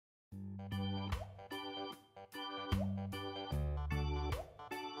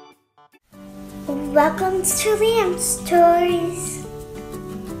Welcome to Lamb Stories.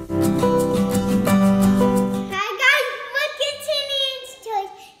 Hi guys, welcome to Lamb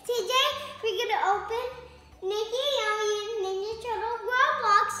Stories. Today we're gonna open Nikki Alien Ninja Turtle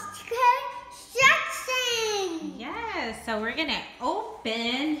Roblox Construction. Yes, so we're gonna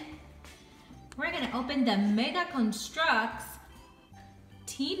open the Mega Construx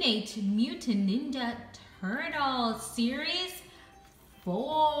Teenage Mutant Ninja Turtle Series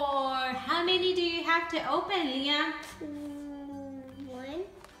 4. How many do you have to open, Liam? 1,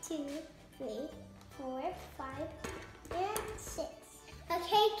 2, 3, 4, 5, and 6.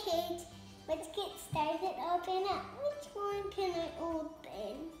 Okay, kids, let's get started. Open up. Which one can I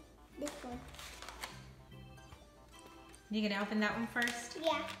open? This one. You gonna open that one first?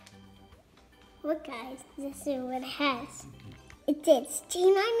 Yeah. Look, guys, this is what it has. It says $2.99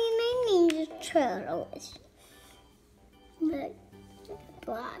 Ninja Turtles. Look.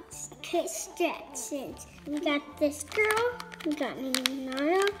 Box constructions. We got this girl, we got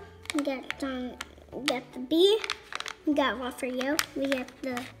Nano, we got the bee, we got Raphael, we got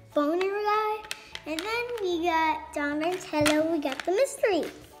the boner guy, and then we got Donatello, we got the mystery.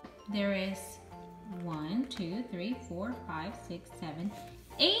 There is 1, 2, 3, 4, 5, 6, 7,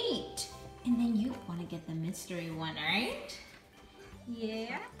 8. And then you want to get the mystery one, right?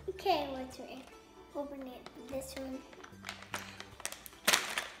 Yeah. Okay, let's open it. This one.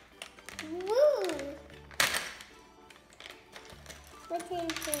 Woo! What's in here?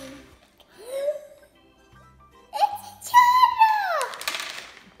 It's a turtle!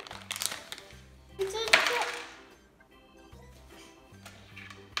 It's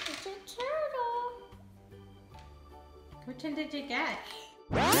a turtle. Which one did you get?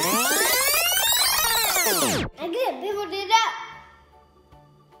 I good, bibbled it up.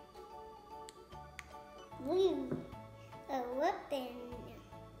 Woo! A weapon.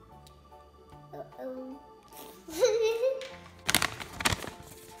 Uh-oh.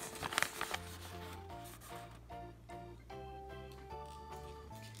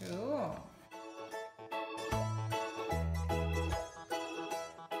 Cool.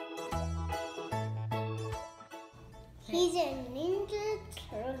 He's a Ninja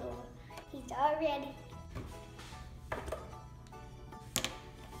Turtle. He's all ready.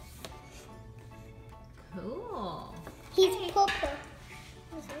 Cool. He's purple.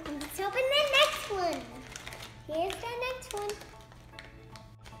 Let's open the next one. Here's the next one.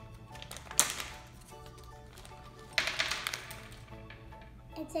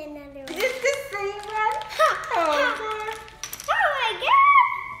 It's another one. Is this the same one? Oh my god!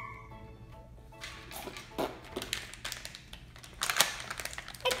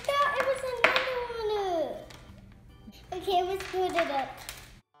 I thought it was another one. Okay, let's put it up.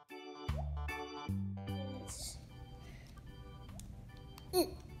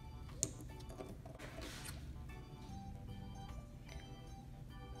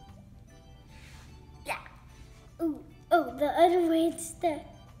 Oh, the other way it's the.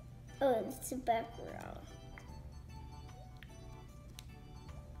 Oh, it's the background.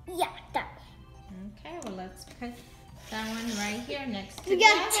 Yeah, that. Okay, well let's put that one right here next to We the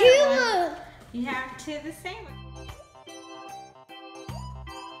got other two one. more. You have two the same one.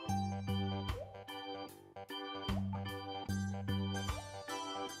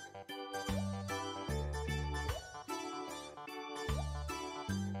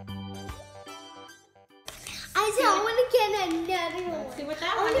 I want to get another one. Let's see what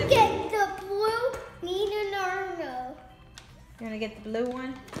that I one want to is. get the blue Nina. You want to get the blue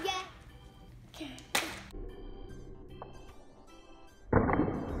one? Yeah. Okay.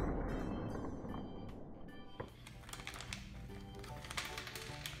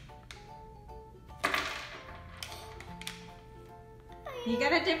 You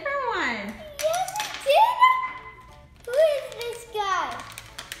got a different one. Yes, I did. Who is this guy?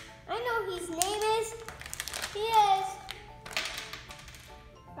 I know his name is. He is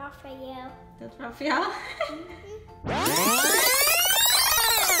Raphael. That's Raphael.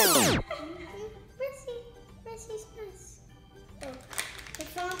 Where's his nest? Oh, I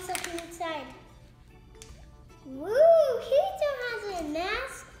found something inside. Woo! He still has a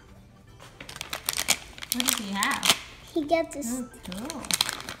mask. What does he have? He got this. Oh, cool.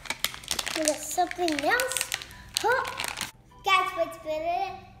 He got something else. Huh? Guys, let's put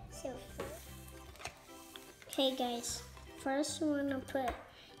it. So. Okay, guys. First, I wanna put.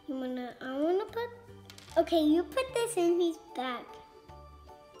 Okay, you put this in his bag.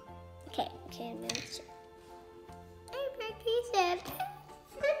 Okay, then it's. Hey, back he said.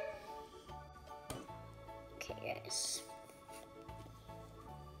 Okay, guys.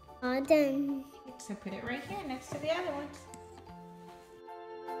 All done. So put it right here next to the other ones.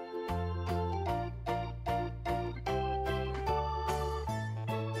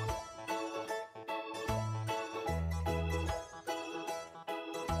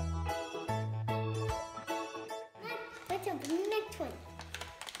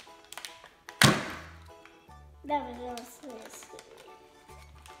 That was also sweet.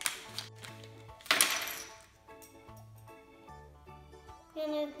 You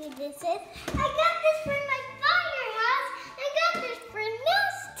know who this is? I got this for my firehouse. I got this for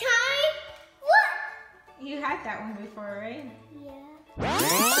nest time. What? You had that one before, right? Yeah.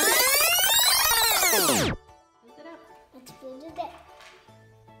 Close it up. Let's build it up.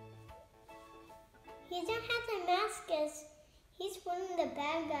 He doesn't have the mask as he's one of the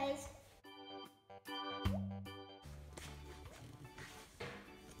bad guys.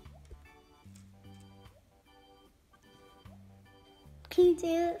 Can you do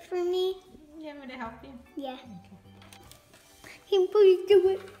it for me? You want me to help you? Yeah. Okay. Can you please do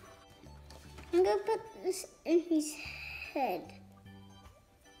it? I'm gonna put this in his head.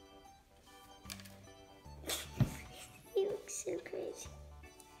 He looks so crazy.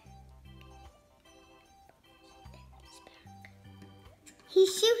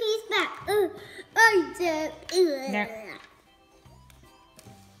 He's back. I did. There.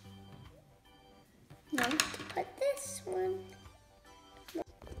 Now to put this one.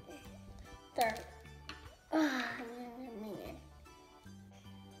 There. Oh, man.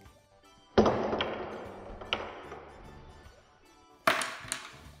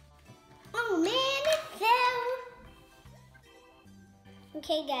 Oh man, it fell.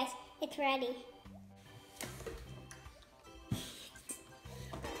 Okay guys, it's ready.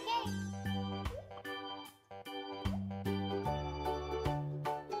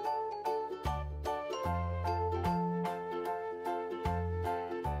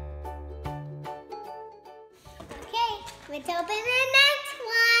 Okay. Let's open the next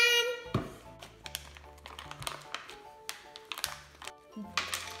one.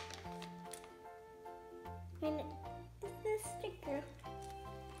 And this sticker.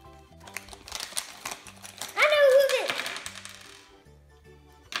 I know who this.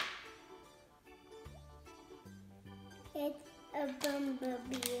 It's a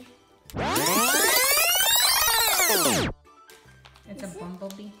bumblebee. It's a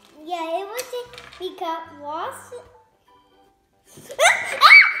bumblebee? Yeah, it was we got lost.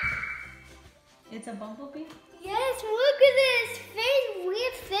 It's a bumblebee? Yes, look at this face,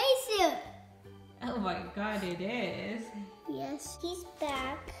 weird face here. Oh my god, it is. Yes, he's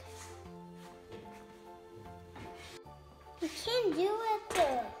back. We can't do it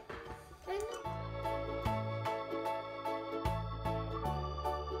though.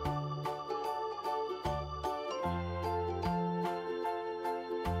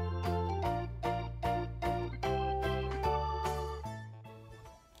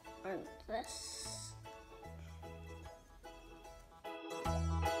 This.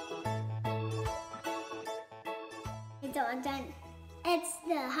 It's all done. It's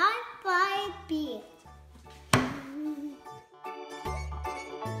the high-five bee.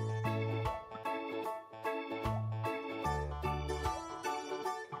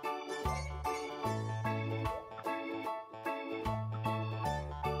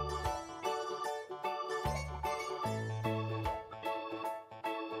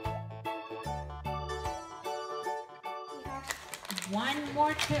 One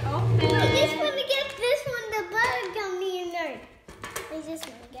more to open. I just want to get this one, the bug gummy nerd. I just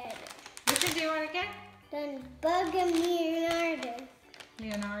want to get it. Which one do you want to get? The bug gummy Leonardo.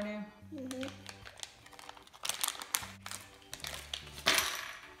 Leonardo. Mm-hmm.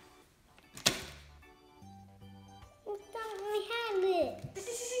 I thought we had it.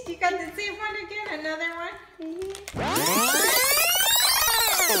 You got the same one again? Another one? Mm-hmm. I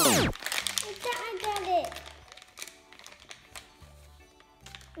thought I got it.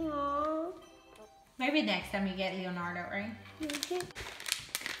 Aww. Maybe next time you get Leonardo, right? Mm-hmm.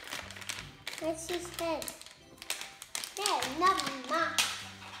 That's his head. Head, not mine.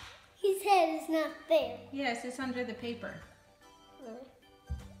 His head is not there. Yes, it's under the paper. Really?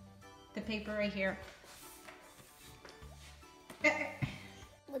 The paper right here.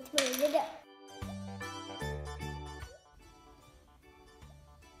 Let's move it up.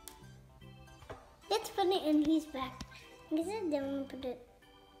 Let's put it in his back. I guess I don't put it.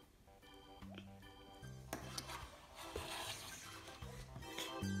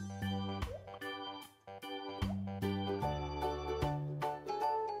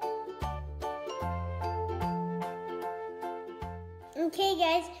 Okay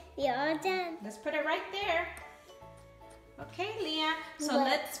guys, we are done. Let's put it right there. Okay, Leah. So What?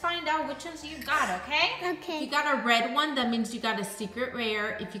 let's find out which ones you got, okay? Okay. If you got a red one, that means you got a secret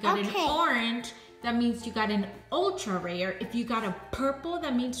rare. If you got an Okay. orange, that means you got an ultra rare. If you got a purple,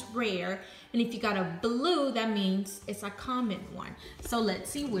 that means rare. And if you got a blue, that means it's a common one. So let's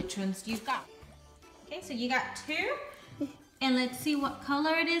see which ones you got. Okay, so you got two. And let's see what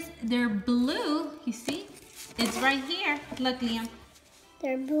color it is. They're blue, you see? It's right here. Look, Liam.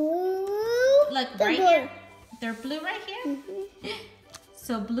 They're blue. Look, They're right blue. here. They're blue right here. Mm-hmm.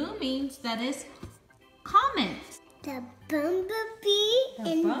 So blue means that is common. The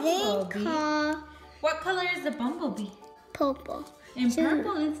bumblebee bumblebee. call What color is the bumblebee? purple. And So-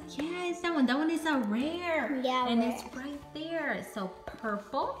 purple is, yeah, it's that one. That one is a rare. Yeah, and rare. it's right there. So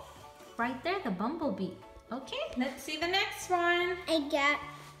purple, right there, the bumblebee. Okay, let's see the next one. I got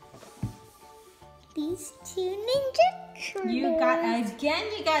these two ninja turtles. You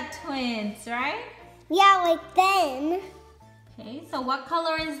got twins, right? Yeah, like them. Okay, so what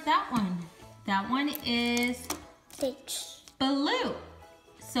color is that one? That one is Six. blue.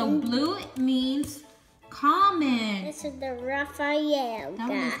 So blue means common. This is the Raphael That one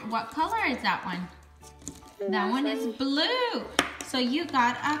guy. is, what color is that one? That one is blue. So you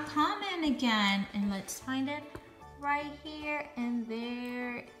got a common again. And let's find it right here. And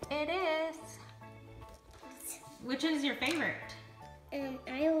there it is. Which is your favorite?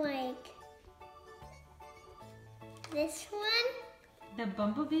 I like this one, The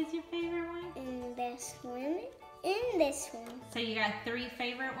bumblebee is your favorite one? and this one, and this one. So you got 3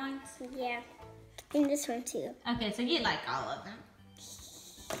 favorite ones? Yeah, and this one too. Okay, so you like all of them.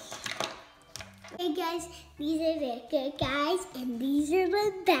 Hey guys, these are the good guys, and these are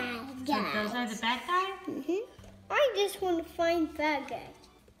the bad So guys. those are the bad guys? I just want to find bad guys.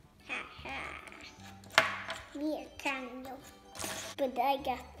 Ha ha. Me a kind of. But I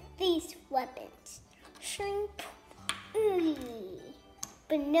got these weapons. Shrink. Ooh.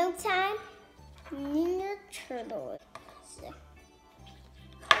 But no time. Ninja Turtle. So.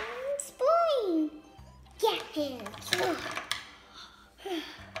 Explain. Get him.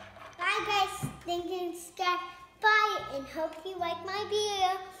 Bye guys. Thank you and subscribe. Bye. And hope you like my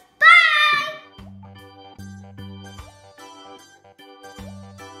video. Bye.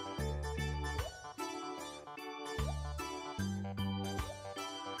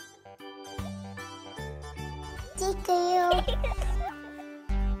 Thank you.